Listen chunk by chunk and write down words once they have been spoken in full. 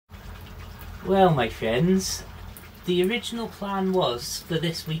Well, my friends, the original plan was for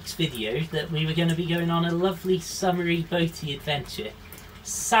this week's video that we were going to be going on a lovely summery boaty adventure.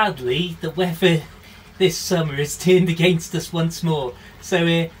 Sadly, the weather this summer has turned against us once more,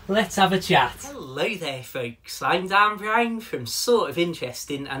 so let's have a chat. Hello there folks, I'm Dan Brown from Sort of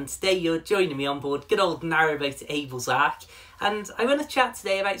Interesting, and today you're joining me on board good old narrowboat Abel's Ark. And I want to chat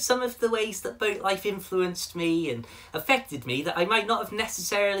today about some of the ways that boat life influenced me and affected me that I might not have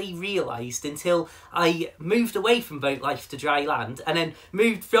necessarily realised until I moved away from boat life to dry land and then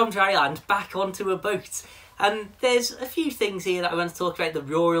moved from dry land back onto a boat. And there's a few things here that I want to talk about: the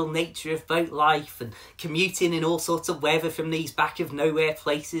rural nature of boat life and commuting in all sorts of weather from these back of nowhere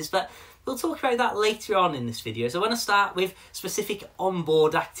places, but we'll talk about that later on in this video. So I want to start with specific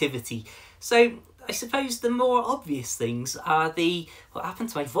onboard activity. So I suppose the more obvious things are what happened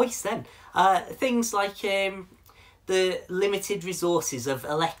to my voice then? Things like the limited resources of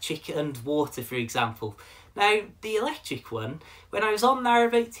electric and water, for example. Now, the electric one, when I was on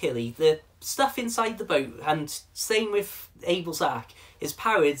Narrowboat Hilly, the stuff inside the boat, and same with Abel's Ark, is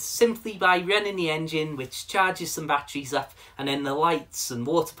powered simply by running the engine, which charges some batteries up, and then the lights and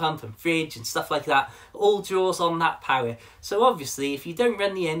water pump and fridge and stuff like that all draws on that power. So obviously, if you don't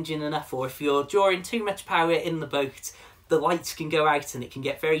run the engine enough, or if you're drawing too much power in the boat, the lights can go out and it can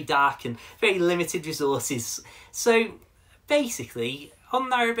get very dark and very limited resources. So basically, on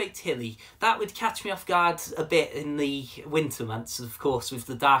Narrowboat Hilly, that would catch me off guard a bit in the winter months, of course, with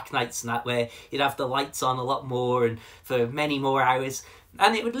the dark nights and that, where you'd have the lights on a lot more and for many more hours.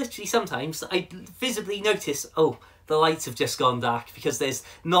 And it would literally sometimes, I'd visibly notice, oh, the lights have just gone dark because there's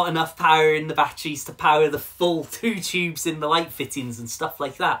not enough power in the batteries to power the full 2 tubes in the light fittings and stuff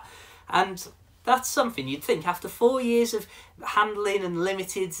like that. And that's something you'd think, after 4 years of handling and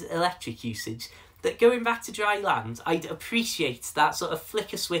limited electric usage, that going back to dry land, I'd appreciate that sort of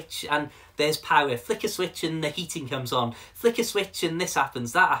flick a switch and there's power, flick a switch and the heating comes on, flick a switch and this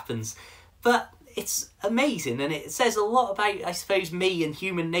happens, that happens. But it's amazing, and it says a lot about, I suppose, me and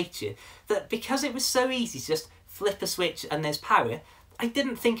human nature, that because it was so easy to just flip a switch and there's power, I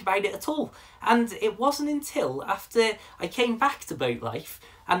didn't think about it at all. And it wasn't until after I came back to boat life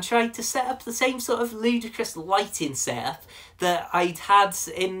and tried to set up the same sort of ludicrous lighting setup that I'd had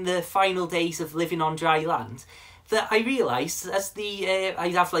in the final days of living on dry land, that I realised, as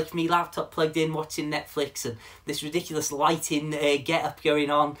I'd have like my laptop plugged in watching Netflix and this ridiculous lighting get-up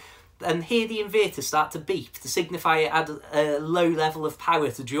going on, and hear the inverter start to beep to signify it had a low level of power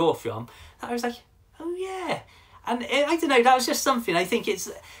to draw from, I was like, oh yeah. And I don't know, that was just something, I think it's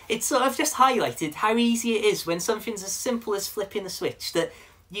sort of just highlighted how easy it is when something's as simple as flipping a switch, that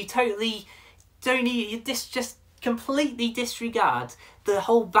you totally don't need, you just completely disregard the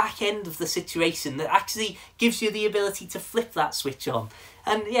whole back end of the situation that actually gives you the ability to flip that switch on.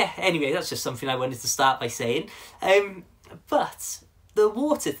 And yeah, anyway, that's just something I wanted to start by saying. But the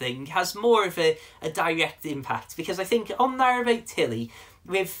water thing has more of a direct impact, because I think on Narrowboat Hilly,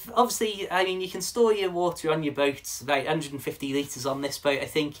 with obviously, I mean, you can store your water on your boat, about 150 litres on this boat, I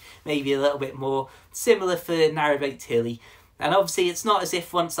think, maybe a little bit more, similar for Narrowboat Hilly. And obviously it's not as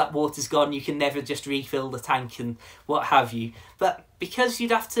if once that water's gone you can never just refill the tank and what have you. But because you'd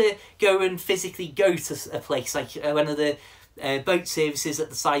have to go and physically go to a place like one of the boat services at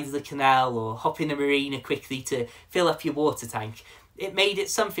the side of the canal, or hop in a marina quickly to fill up your water tank, it made it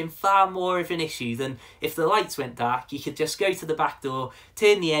something far more of an issue than if the lights went dark, you could just go to the back door,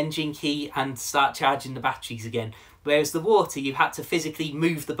 turn the engine key and start charging the batteries again. Whereas the water, you had to physically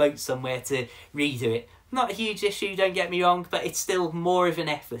move the boat somewhere to redo it. Not a huge issue, don't get me wrong, but it's still more of an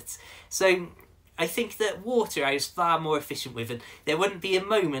effort. So I think that water I was far more efficient with, and there wouldn't be a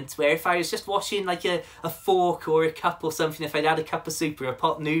moment where if I was just washing like a fork or a cup or something, if I'd had a cup of soup or a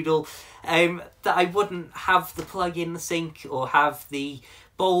pot noodle, that I wouldn't have the plug in the sink or have the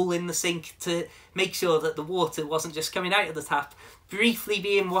bowl in the sink to make sure that the water wasn't just coming out of the tap, briefly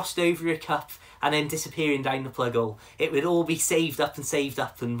being washed over a cup and then disappearing down the plug hole. It would all be saved up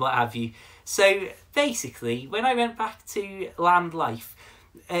and what have you. So basically, when I went back to land life,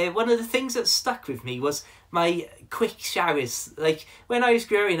 one of the things that stuck with me was my quick showers. Like, when I was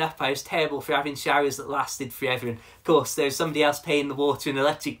growing up, I was terrible for having showers that lasted forever. And of course, there was somebody else paying the water and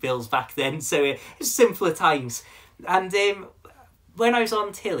electric bills back then, so it was simpler times. And when I was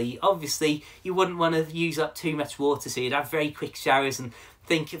on Tilly, obviously, you wouldn't want to use up too much water, so you'd have very quick showers. And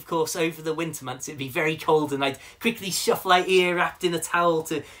think, of course, over the winter months it'd be very cold, and I'd quickly shuffle out here wrapped in a towel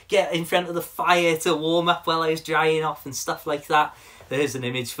to get in front of the fire to warm up while I was drying off and stuff like that. There's an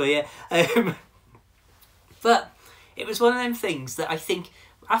image for you. But it was one of them things that I think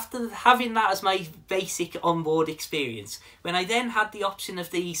after having that as my basic onboard experience, when I then had the option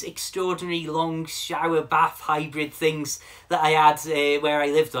of these extraordinary long shower bath hybrid things that I had where I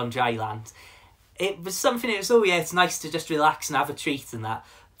lived on dry land, it was something that was, oh yeah, it's nice to just relax and have a treat and that.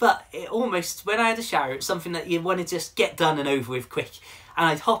 But it almost, when I had a shower, it was something that you want to just get done and over with quick. And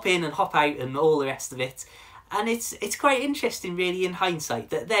I'd hop in and hop out and all the rest of it. And it's quite interesting, really, in hindsight,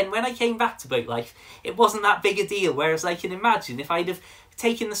 that then when I came back to boat life, it wasn't that big a deal. Whereas I can imagine if I'd have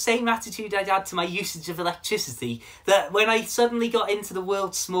taken the same attitude I'd had to my usage of electricity, that when I suddenly got into the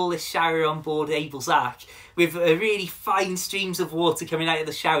world's smallest shower on board Abel's Ark, with really fine streams of water coming out of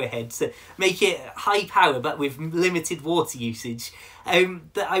the shower head to make it high power but with limited water usage,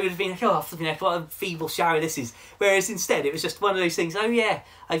 that I would have been like, oh, flipping heck, what a feeble shower this is. Whereas instead it was just one of those things, oh yeah,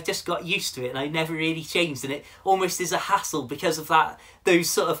 I've just got used to it and I never really changed, and it almost is a hassle because of that, those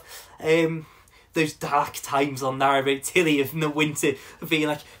sort of those dark times on Narrowboat Tilly of in the winter of being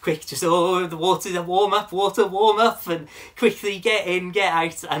like, quick, just, oh, the water warm up, and quickly get in, get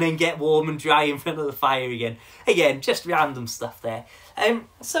out, and then get warm and dry in front of the fire again. Again, just random stuff there.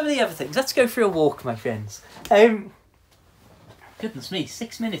 Some of the other things, let's go for a walk, my friends. Goodness me,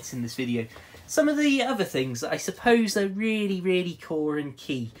 6 minutes in this video. Some of the other things that I suppose are really, really core and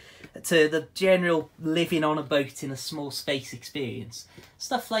key to the general living on a boat in a small space experience.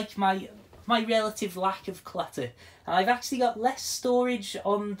 Stuff like my relative lack of clutter. And I've actually got less storage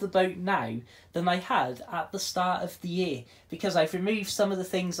on the boat now than I had at the start of the year, because I've removed some of the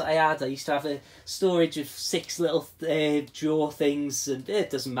things that I had. I used to have a storage of 6 little drawer things, and it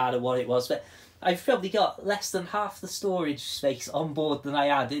doesn't matter what it was, but I've probably got less than half the storage space on board than I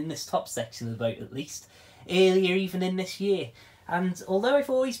had in this top section of the boat, at least, earlier even in this year. And although I've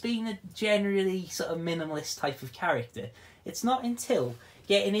always been a generally sort of minimalist type of character, it's not until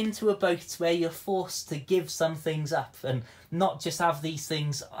getting into a boat where you're forced to give some things up and not just have these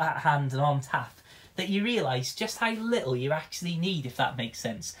things at hand and on tap that you realise just how little you actually need, if that makes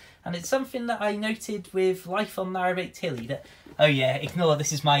sense. And it's something that I noted with life on Narrowboat Tilly, that, oh yeah, ignore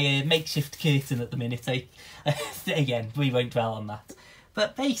this is my makeshift curtain at the minute. Again, we won't dwell on that.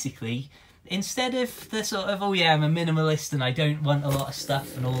 But basically, instead of the sort of, oh yeah, I'm a minimalist and I don't want a lot of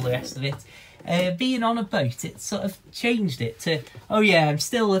stuff and all the rest of it, being on a boat, it sort of changed it to, oh yeah, I'm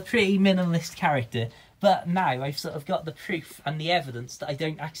still a pretty minimalist character, but now I've sort of got the proof and the evidence that I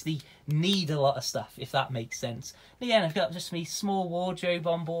don't actually need a lot of stuff, if that makes sense. And again, I've got just my small wardrobe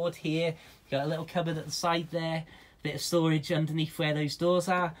on board here, got a little cupboard at the side there, a bit of storage underneath where those doors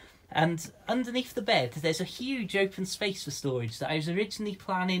are, and underneath the bed there's a huge open space for storage that I was originally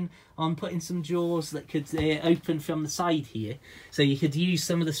planning on putting some drawers that could open from the side here, so you could use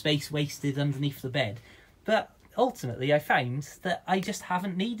some of the space wasted underneath the bed. But ultimately I found that I just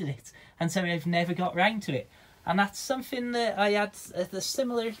haven't needed it, and so I've never got round to it. And that's something that I had a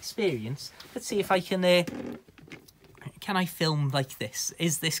similar experience. Let's see if I can I film like this?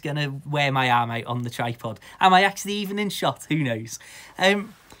 Is this going to wear my arm out on the tripod? Am I actually even in shot? Who knows?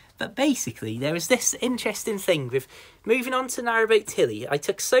 But basically, there was this interesting thing with moving on to Narrowboat Tilly. I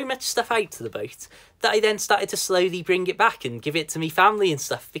took so much stuff out to the boat that I then started to slowly bring it back and give it to me family and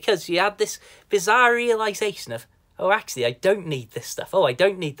stuff, because you had this bizarre realisation of, oh, actually, I don't need this stuff. Oh, I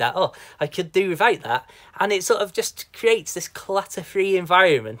don't need that. Oh, I could do without that. And it sort of just creates this clutter-free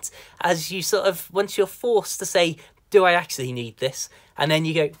environment as you sort of, once you're forced to say, do I actually need this? And then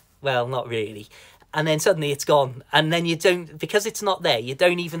you go, well, not really. And then suddenly it's gone, and then you don't, because it's not there, you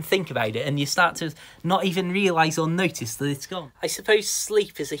don't even think about it, and you start to not even realise or notice that it's gone. I suppose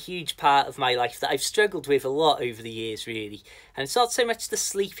sleep is a huge part of my life that I've struggled with a lot over the years, really. And it's not so much the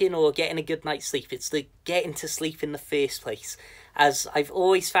sleeping or getting a good night's sleep, it's the getting to sleep in the first place, as I've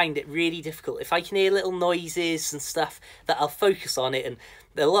always found it really difficult. If I can hear little noises and stuff, that I'll focus on it, and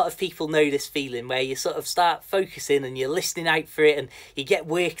a lot of people know this feeling where you sort of start focusing and you're listening out for it and you get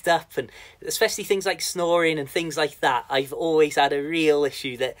worked up, and especially things like snoring and things like that. I've always had a real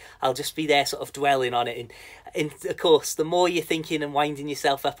issue that I'll just be there sort of dwelling on it, and of course the more you're thinking and winding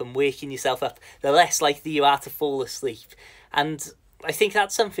yourself up and working yourself up, the less likely you are to fall asleep. And I think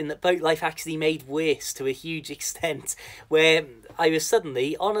that's something that boat life actually made worse to a huge extent, where I was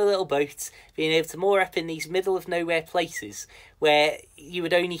suddenly on a little boat being able to moor up in these middle of nowhere places where you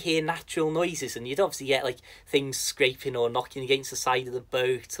would only hear natural noises, and you'd obviously get like things scraping or knocking against the side of the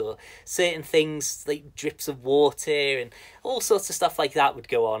boat, or certain things like drips of water and all sorts of stuff like that would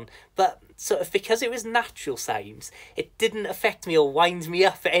go on. But sort of, because it was natural sounds, it didn't affect me or wind me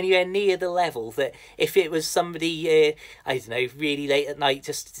up anywhere near the level that if it was somebody, I don't know, really late at night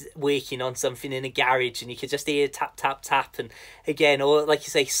just working on something in a garage and you could just hear tap, tap, tap, and again, or like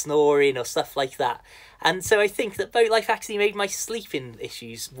you say, snoring or stuff like that. And so I think that boat life actually made my sleeping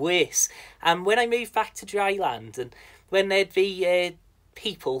issues worse. And when I moved back to dry land, and when there'd be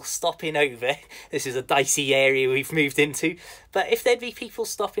people stopping over, this is a dicey area we've moved into, but if there'd be people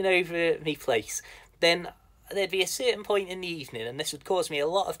stopping over at me place, then there'd be a certain point in the evening, and this would cause me a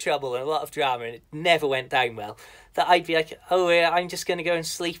lot of trouble and a lot of drama, and it never went down well, that I'd be like, oh, I'm just going to go and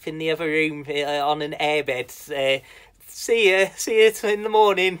sleep in the other room on an airbed. See you in the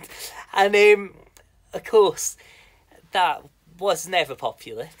morning. And of course, that was never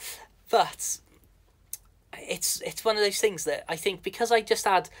popular, but it's one of those things that I think, because I just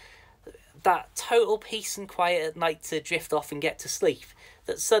had that total peace and quiet at night to drift off and get to sleep,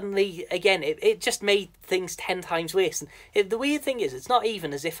 that suddenly, again, it just made things 10 times worse. And the weird thing is, it's not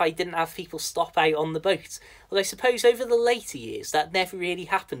even as if I didn't have people stop out on the boat. Well, I suppose over the later years, that never really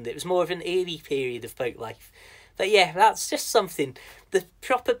happened. It was more of an early period of boat life. But yeah, that's just something. The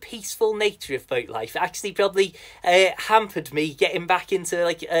proper peaceful nature of boat life actually probably hampered me getting back into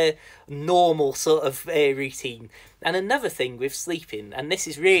like a normal sort of routine. And another thing with sleeping, and this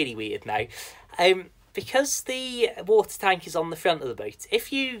is really weird now, because the water tank is on the front of the boat,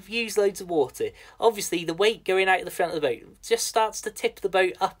 if you use loads of water, obviously the weight going out of the front of the boat just starts to tip the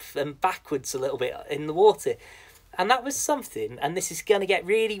boat up and backwards a little bit in the water. And that was something, and this is going to get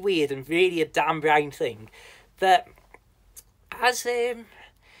really weird and really a Dan Brown thing, that as the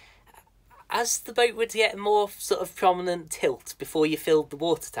boat would get more sort of prominent tilt before you filled the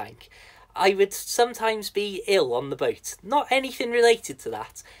water tank, I would sometimes be ill on the boat. Not anything related to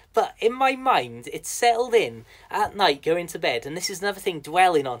that, but in my mind it settled in at night going to bed, and this is another thing,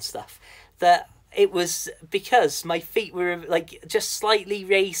 dwelling on stuff, that it was because my feet were like just slightly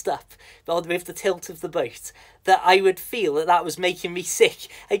raised up with the tilt of the boat, that I would feel that was making me sick.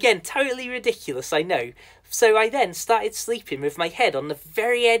 Again, totally ridiculous, I know. So I then started sleeping with my head on the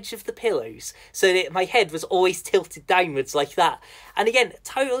very edge of the pillows, so that my head was always tilted downwards like that. And again,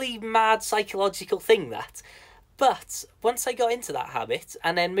 totally mad psychological thing that. But once I got into that habit,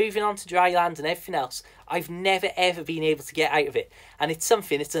 and then moving on to dry land and everything else, I've never ever been able to get out of it. And it's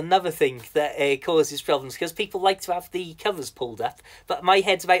another thing that causes problems, because people like to have the covers pulled up, but my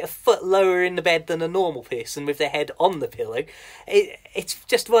head's about a foot lower in the bed than a normal person with their head on the pillow. It's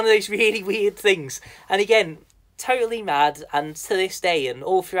just one of those really weird things. And again, totally mad, and to this day and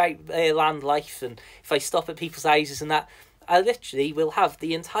all throughout land life, and if I stop at people's houses and that, I literally will have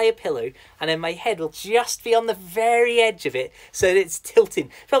the entire pillow, and then my head will just be on the very edge of it, so that it's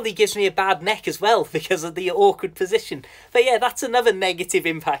tilting. Probably gives me a bad neck as well because of the awkward position. But yeah, that's another negative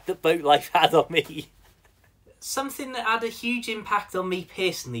impact that boat life had on me. Something that had a huge impact on me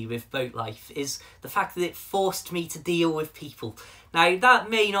personally with boat life is the fact that it forced me to deal with people. Now, that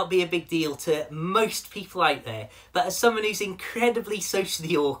may not be a big deal to most people out there, but as someone who's incredibly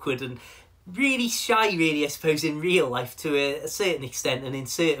socially awkward and really shy, really, I suppose, in real life to a certain extent and in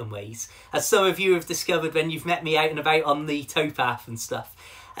certain ways, as some of you have discovered when you've met me out and about on the towpath and stuff,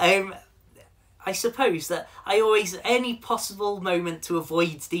 I suppose that I always, any possible moment to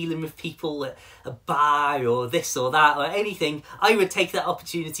avoid dealing with people at a bar or this or that or anything, I would take that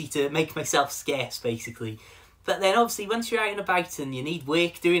opportunity to make myself scarce, basically. But then obviously once you're out and about and you need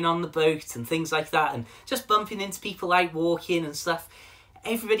work doing on the boat and things like that, and just bumping into people out walking and stuff,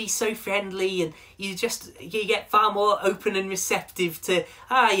 everybody's so friendly, and you get far more open and receptive to,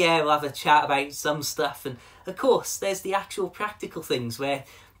 yeah, we'll have a chat about some stuff. And of course there's the actual practical things where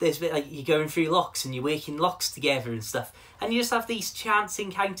there's a bit like you're going through locks and you're working locks together and stuff, and you just have these chance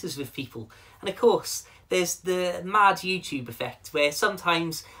encounters with people. And of course there's the mad YouTube effect, where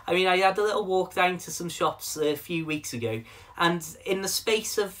sometimes, I mean, I had a little walk down to some shops a few weeks ago, and in the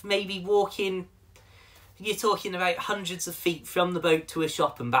space of maybe walking, you're talking about hundreds of feet from the boat to a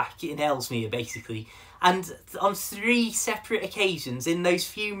shop and back in Ellesmere, basically. And on 3 separate occasions in those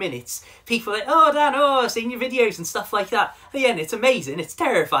few minutes, people are like, oh, Dan, I've seen your videos and stuff like that. And again, it's amazing, it's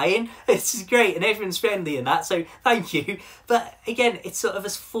terrifying, it's great, and everyone's friendly and that, so thank you. But again, it sort of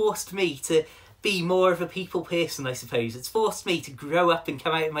has forced me to be more of a people person, I suppose. It's forced me to grow up and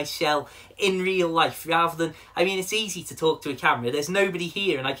come out of my shell in real life, rather than, I mean, it's easy to talk to a camera. There's nobody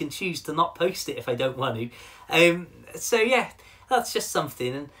here and I can choose to not post it if I don't want to. So yeah, that's just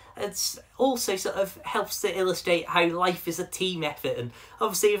something. And it's also sort of helps to illustrate how life is a team effort. And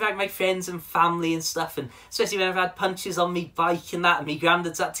obviously without my friends and family and stuff, and especially when I've had punches on me bike and that, and my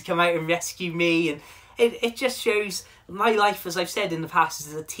granddad's had to come out and rescue me, and it just shows my life, as I've said in the past,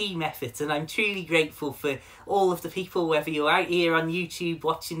 is a team effort, and I'm truly grateful for all of the people, whether you're out here on YouTube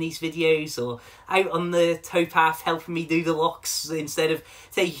watching these videos or out on the towpath helping me do the locks instead of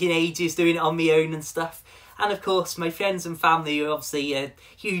taking ages doing it on my own and stuff. And of course my friends and family are obviously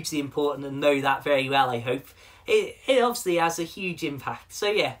hugely important and know that very well, I hope. It obviously has a huge impact. So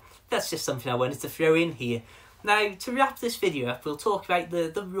yeah, that's just something I wanted to throw in here. Now, to wrap this video up, we'll talk about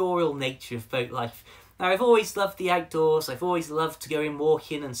the rural nature of boat life. Now, I've always loved the outdoors. I've always loved going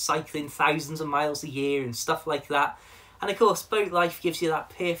walking and cycling thousands of miles a year and stuff like that. And of course, boat life gives you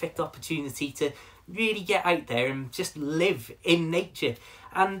that perfect opportunity to really get out there and just live in nature.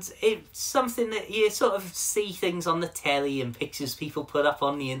 And it's something that you sort of see things on the telly and pictures people put up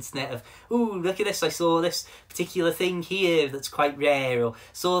on the internet of, ooh, look at this, I saw this particular thing here that's quite rare, or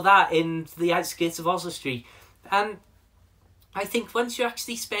saw that in the outskirts of Oswestry. And I think once you're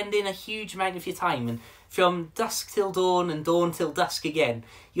actually spending a huge amount of your time, and from dusk till dawn and dawn till dusk again,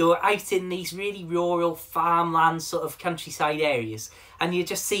 you're out in these really rural farmland sort of countryside areas, and you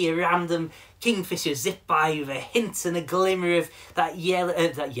just see a random kingfisher zip by with a hint and a glimmer of that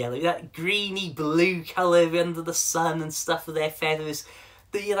that greeny blue colour under the sun and stuff with their feathers,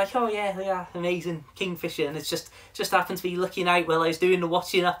 that you're like, oh yeah, amazing kingfisher. And it's just happened to be looking out while I was doing the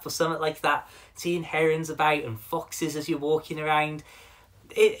watching up or something like that, seeing herons about and foxes as you're walking around.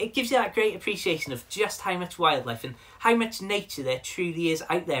 It gives you that great appreciation of just how much wildlife and how much nature there truly is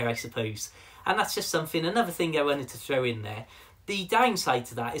out there, I suppose. And that's just another thing I wanted to throw in there. The downside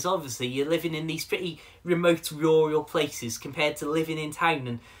to that is obviously you're living in these pretty remote rural places compared to living in town.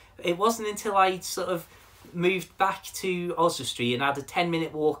 And it wasn't until I sort of moved back to Oswestry and had a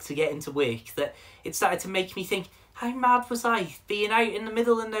 10-minute walk to get into work that it started to make me think, how mad was I being out in the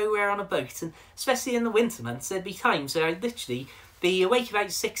middle of nowhere on a boat? And especially in the winter months, there'd be times where I'd literally be awake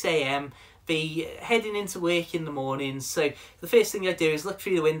about 6 AM, be heading into work in the mornings. So the first thing I do is look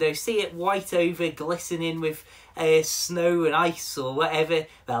through the window, see it white over, glistening with snow and ice or whatever.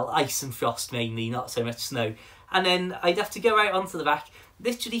 Well, ice and frost mainly, not so much snow. And then I'd have to go out onto the back,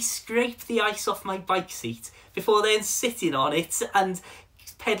 literally scrape the ice off my bike seat before then sitting on it and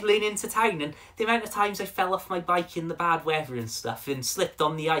pedalling into town. And the amount of times I fell off my bike in the bad weather and stuff and slipped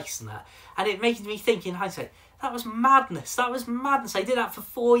on the ice and that. And it made me think in hindsight, that was madness. That was madness. I did that for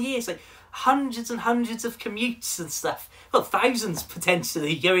 4 years, like hundreds and hundreds of commutes and stuff. Well, thousands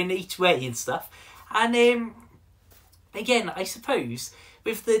potentially going each way and stuff. And again, I suppose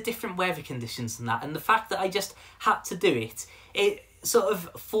with the different weather conditions and that, and the fact that I just had to do it, it sort of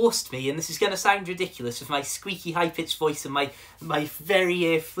forced me, and this is going to sound ridiculous with my squeaky high-pitched voice and my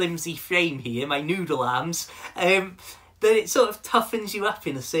very flimsy frame here, my noodle arms, that it sort of toughens you up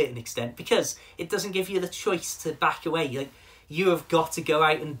in a certain extent, because it doesn't give you the choice to back away. Like, you have got to go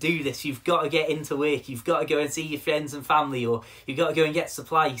out and do this. You've got to get into work. You've got to go and see your friends and family, or you've got to go and get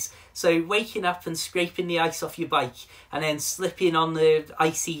supplies. So waking up and scraping the ice off your bike and then slipping on the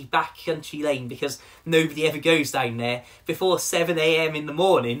icy backcountry lane, because nobody ever goes down there, before 7 AM in the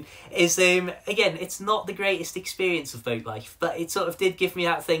morning is, again, it's not the greatest experience of boat life, but it sort of did give me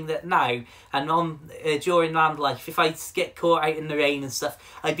that thing that now, and during land life, if I get caught out in the rain and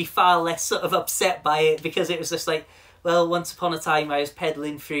stuff, I'd be far less sort of upset by it, because it was just like, well, once upon a time I was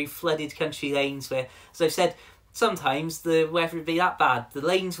pedalling through flooded country lanes where, as I've said, sometimes the weather would be that bad, the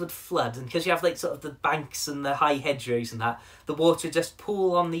lanes would flood, and because you have like sort of the banks and the high hedgerows and that, the water would just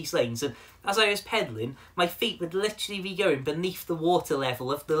pool on these lanes, and as I was pedalling, my feet would literally be going beneath the water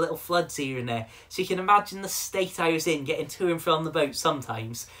level of the little floods here and there. So you can imagine the state I was in getting to and from the boat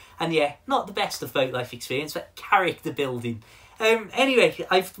sometimes. And yeah, not the best of boat life experience, but character building. Anyway,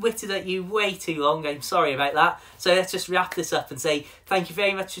 I've witted at you way too long, I'm sorry about that. So let's just wrap this up and say thank you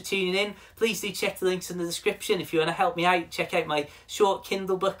very much for tuning in. Please do check the links in the description. If you want to help me out, check out my short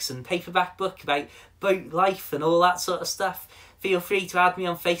Kindle books and paperback book about boat life and all that sort of stuff. Feel free to add me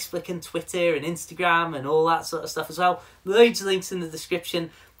on Facebook and Twitter and Instagram and all that sort of stuff as well. Loads of links in the description.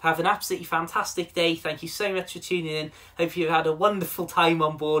 Have an absolutely fantastic day. Thank you so much for tuning in. Hope you've had a wonderful time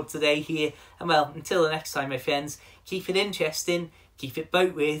on board today here. And well, until the next time, my friends, keep it interesting, keep it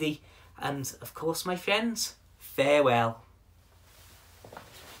boat worthy, and of course, my friends, farewell.